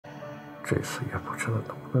这次也不知道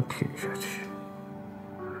能不能挺下去。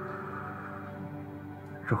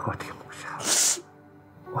如果挺不下来，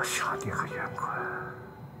我希望你和袁坤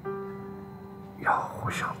要互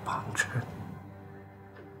相帮衬，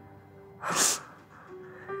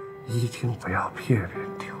一定不要别别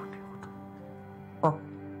扭扭的。啊。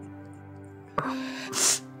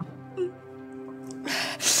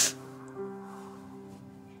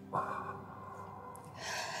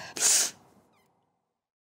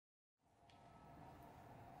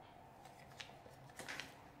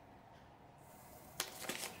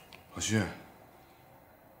老徐，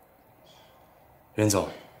袁总，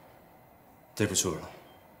对不住了，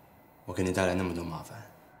我给你带来那么多麻烦。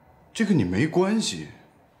这跟你没关系。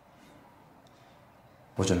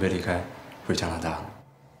我准备离开，回加拿大了。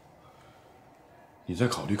你再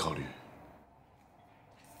考虑考虑。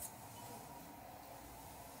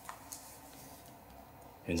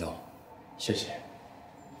袁总，谢谢。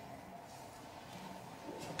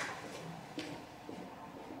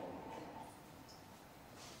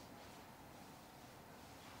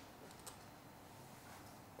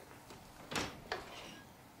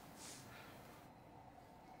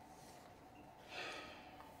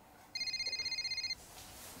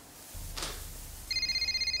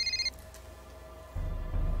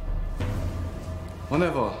王大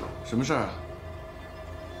夫，什么事儿啊？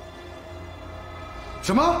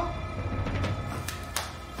什么？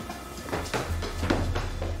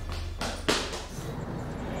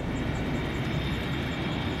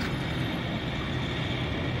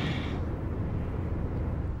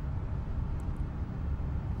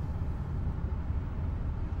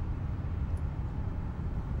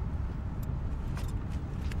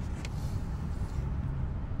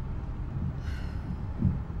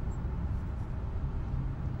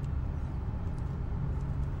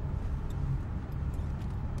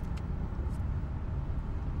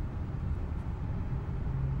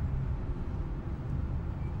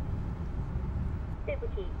对不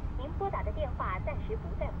起，您拨打的电话暂时不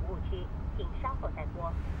在服务区，请稍后再拨。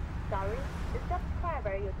Sorry, the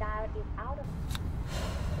subscriber you dialed is out of.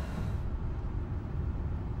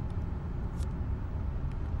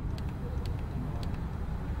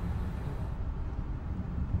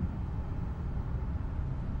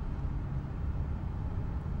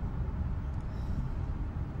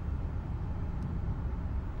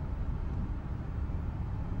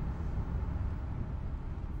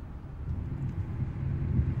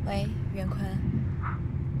 喂，袁坤，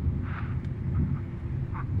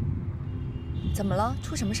怎么了？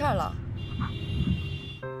出什么事儿了？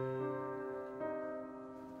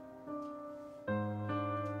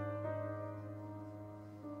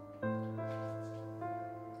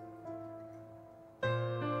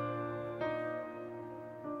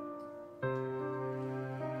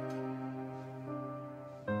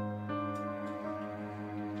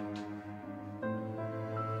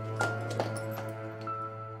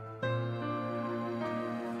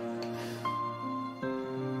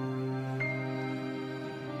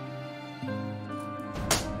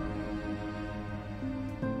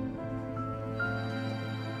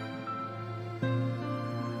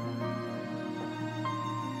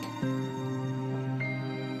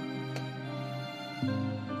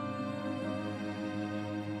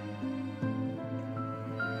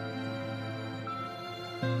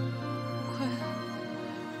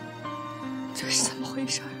这是怎么回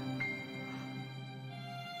事？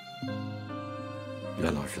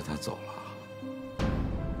袁老师他走了。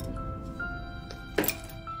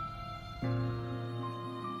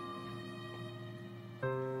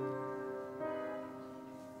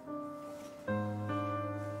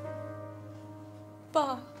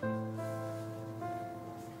爸，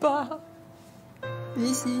爸，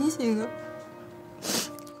你醒醒啊！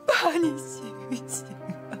爸，你醒醒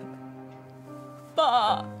啊！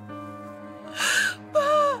爸。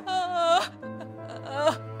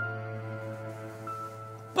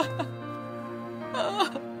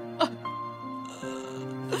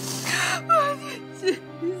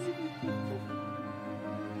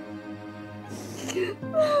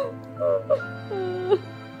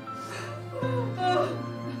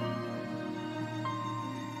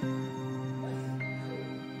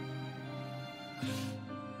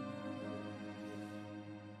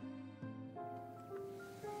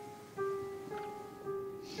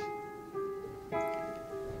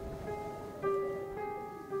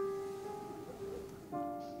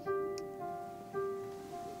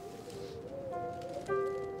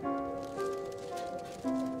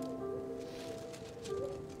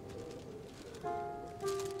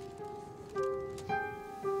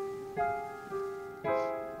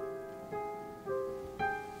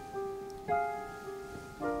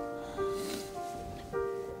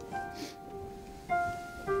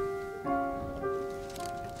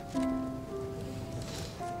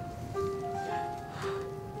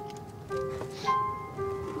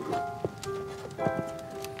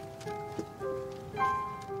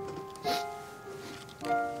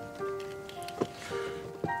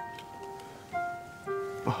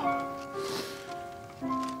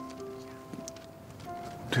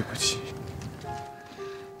对不起。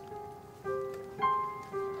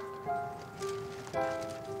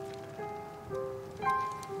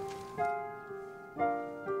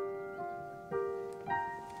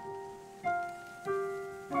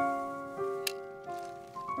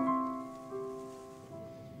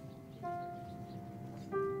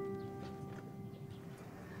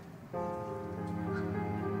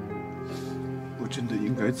我真的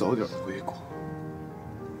应该早点回国，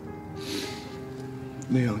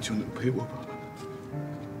那样就能陪我爸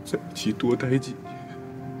在一起多待几年。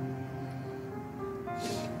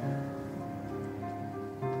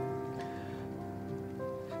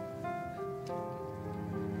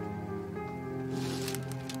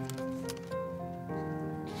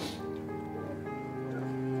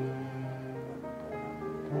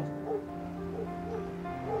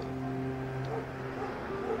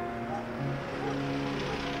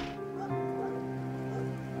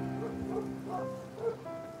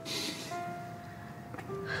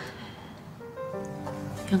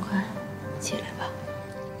袁宽，起来吧，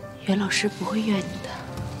袁老师不会怨你的。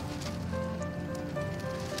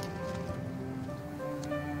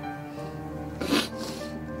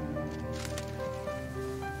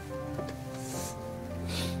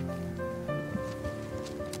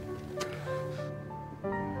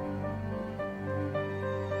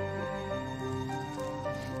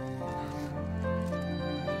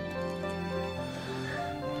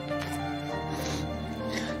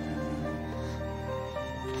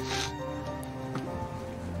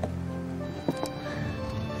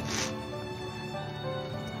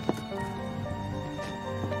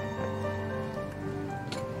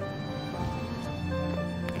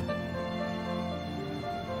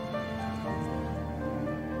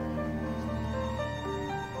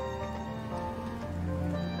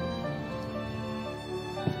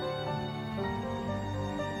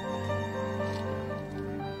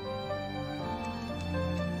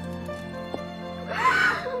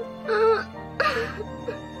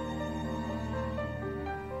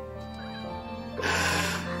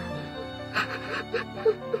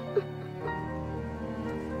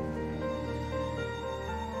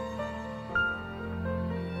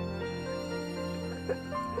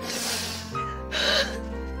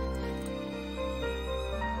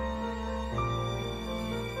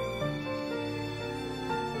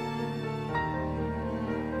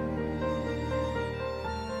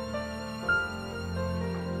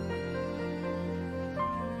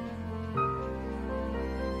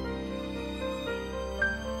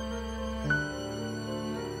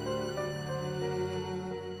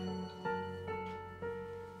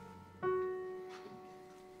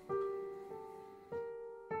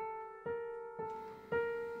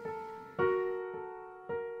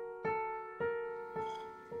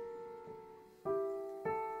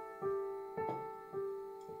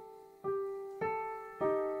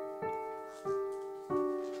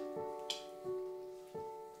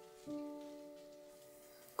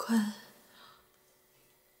宽，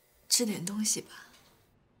吃点东西吧。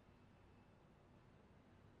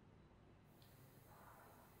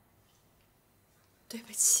对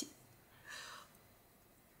不起，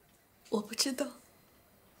我不知道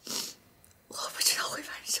会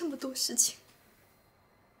发生这么多事情。